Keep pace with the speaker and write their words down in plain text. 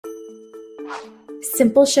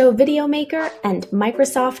simpleshow Video Maker, and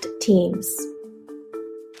Microsoft Teams.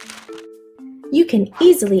 You can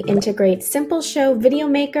easily integrate simpleshow Video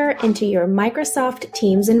Maker into your Microsoft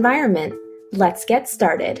Teams environment. Let's get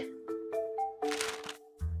started.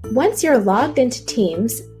 Once you're logged into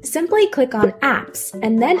Teams, simply click on Apps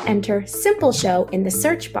and then enter simpleshow in the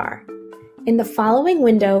search bar. In the following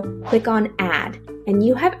window, click on Add, and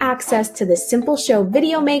you have access to the simpleshow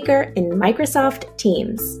Video Maker in Microsoft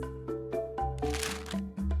Teams.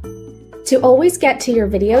 To always get to your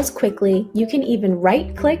videos quickly, you can even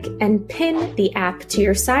right-click and pin the app to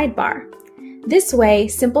your sidebar. This way,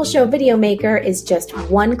 simpleshow Video Maker is just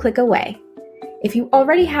one click away. If you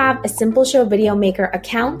already have a simpleshow Video Maker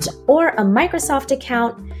account or a Microsoft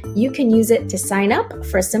account, you can use it to sign up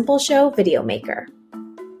for simpleshow Video Maker.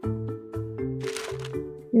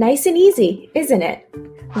 Nice and easy, isn't it?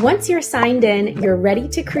 Once you're signed in, you're ready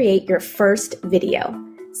to create your first video.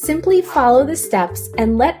 Simply follow the steps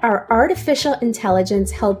and let our artificial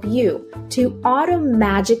intelligence help you to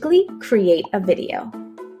auto-magically create a video.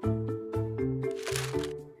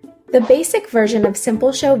 The basic version of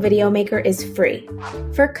simpleshow Video Maker is free.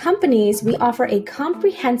 For companies, we offer a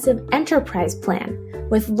comprehensive enterprise plan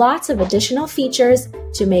with lots of additional features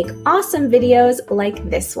to make awesome videos like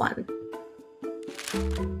this one.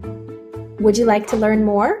 Would you like to learn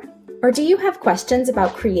more? Or do you have questions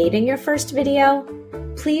about creating your first video?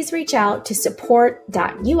 Please reach out to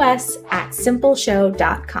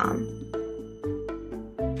support.us@simpleshow.com.